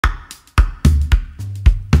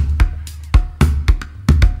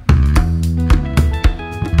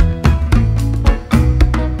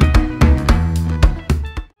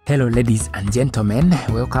Hello ladies and gentlemen,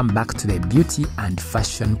 welcome back to the Beauty and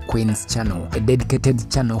Fashion Queens channel, a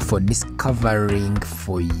dedicated channel for discovering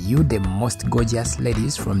for you the most gorgeous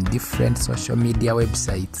ladies from different social media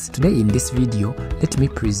websites. Today in this video, let me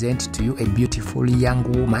present to you a beautiful young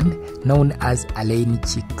woman known as Alaine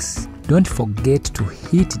Cheeks. Don't forget to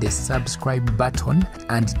hit the subscribe button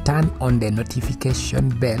and turn on the notification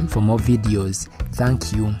bell for more videos.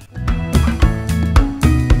 Thank you.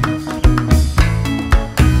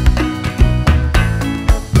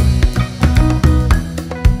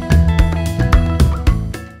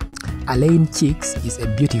 Alaine Cheeks is a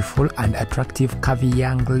beautiful and attractive curvy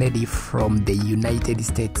young lady from the United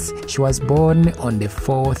States. She was born on the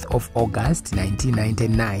 4th of August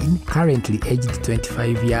 1999, currently aged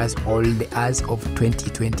 25 years old as of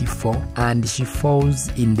 2024, and she falls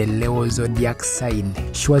in the Leo zodiac sign.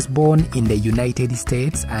 She was born in the United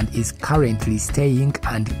States and is currently staying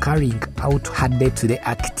and carrying out her day-to-day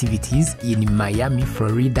activities in Miami,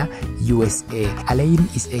 Florida, USA.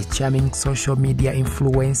 Alaine is a charming social media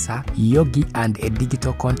influencer, yogi and a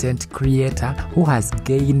digital content creator who has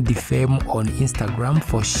gained fame on Instagram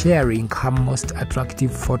for sharing her most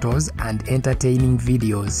attractive photos and entertaining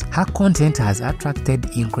videos. Her content has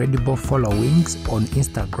attracted incredible followings on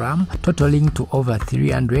Instagram, totaling to over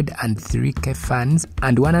 303k fans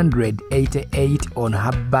and 188 on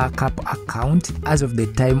her backup account as of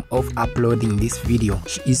the time of uploading this video.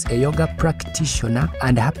 She is a yoga practitioner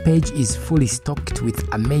and her page is fully stocked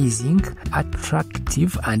with amazing,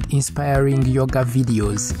 attractive and inspiring yoga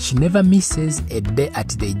videos. She never misses a day at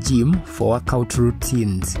the gym for workout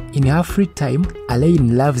routines. In her free time,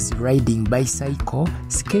 Alaine loves riding bicycle,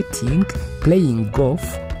 skating, playing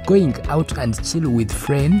golf, going out and chill with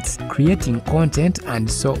friends, creating content and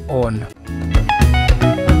so on.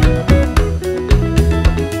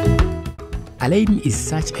 Alaine is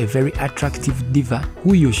such a very attractive diva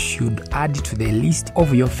who you should add to the list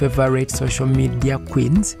of your favorite social media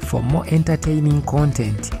queens for more entertaining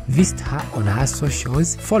content. Visit her on her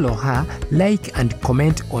socials, follow her, like and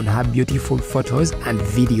comment on her beautiful photos and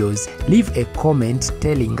videos. Leave a comment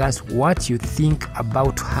telling us what you think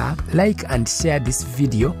about her. Like and share this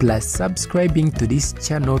video, plus subscribing to this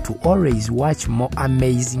channel to always watch more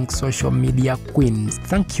amazing social media queens.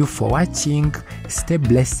 Thank you for watching. Stay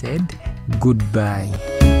blessed.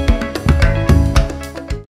 Goodbye.